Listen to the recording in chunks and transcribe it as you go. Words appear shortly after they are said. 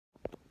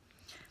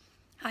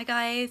Hi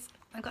guys,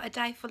 I've got a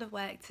day full of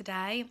work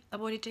today.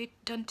 I've already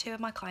done 2 of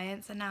my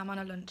clients and now I'm on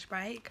a lunch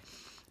break.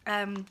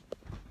 I'm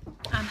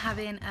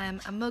having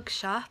a mug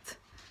shot,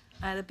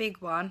 the big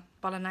one,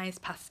 bolognese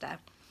pasta.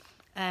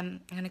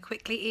 I'm going to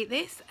quickly eat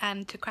this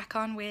and to crack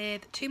on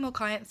with 2 more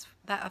clients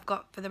that I've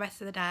got for the rest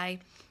of the day,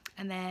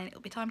 and then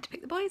it'll be time to pick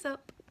the boys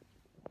up.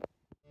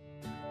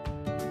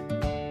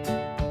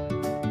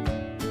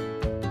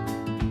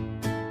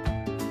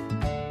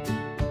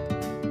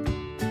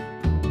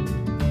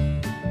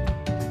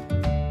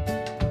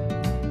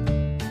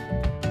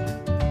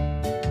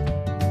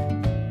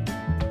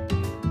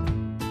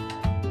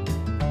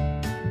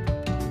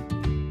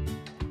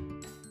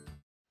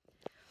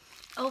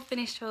 All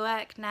finished for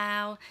work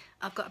now.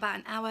 I've got about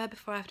an hour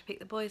before I have to pick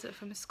the boys up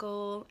from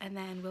school, and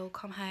then we'll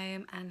come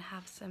home and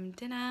have some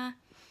dinner,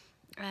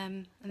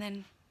 and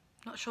then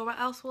not sure what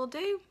else we'll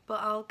do, but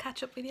I'll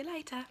catch up with you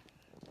later.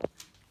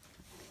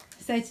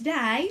 So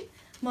today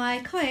my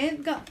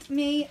client got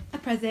me a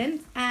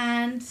present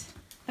and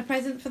a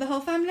present for the whole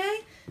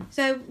family,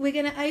 so we're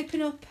going to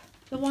open up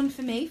the one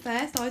for me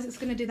first. Isaac's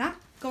going to do that.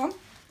 Go on.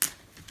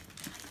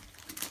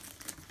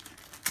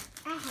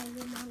 I have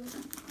your mommy.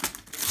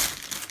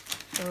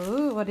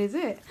 Oh, what is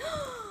it?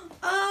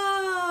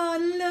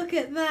 Oh, look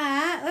at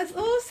that. That's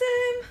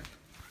awesome.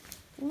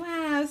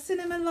 Wow,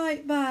 cinema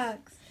light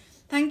box.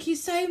 Thank you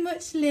so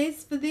much,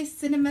 Liz, for this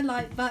cinema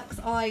light box.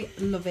 I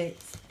love it.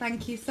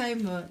 Thank you so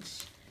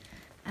much.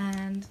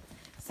 And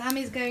Sam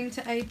is going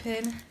to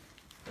open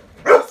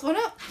this one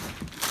up.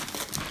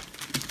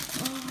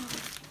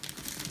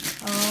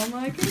 Oh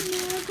my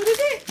goodness. What is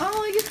it?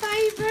 Oh, your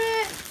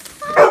favourites.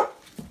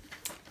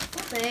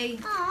 Bobby.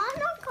 Oh, I'm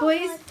not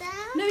Boys, with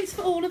that. no, it's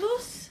for all of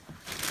us.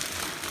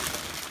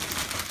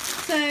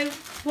 So,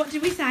 what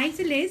did we say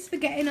to Liz for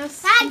getting us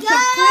some Thank you.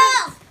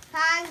 chocolates?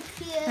 Thank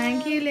you.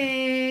 Thank you,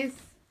 Liz.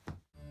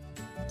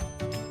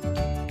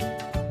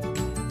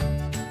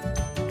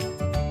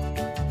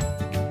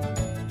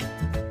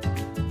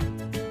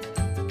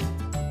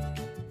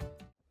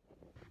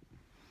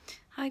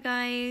 Hi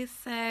guys,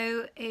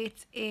 so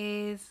it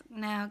is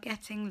now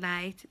getting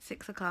late. It's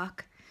 6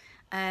 o'clock.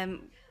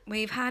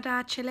 We've had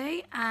our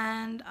chili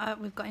and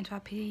we've got into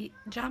our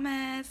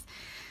pyjamas.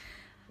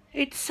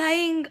 It's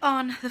saying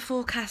on the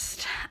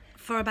forecast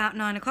for about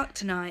 9 o'clock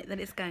tonight that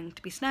it's going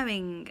to be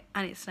snowing,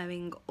 and it's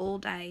snowing all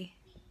day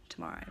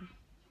tomorrow,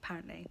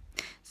 apparently.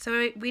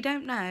 So we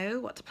don't know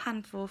what to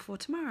plan for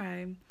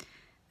tomorrow.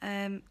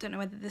 Don't know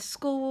whether the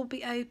school will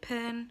be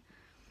open.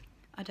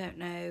 I don't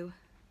know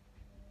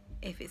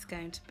if it's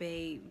going to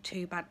be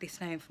too badly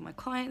snowing for my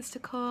clients to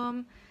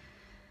come.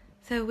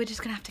 So we're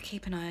just going to have to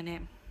keep an eye on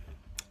it.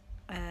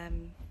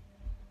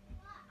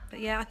 But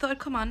yeah, I thought I'd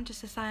come on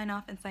just to sign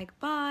off and say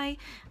goodbye,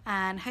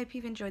 and hope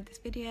you've enjoyed this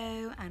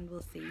video, and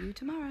we'll see you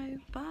tomorrow.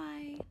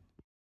 Bye.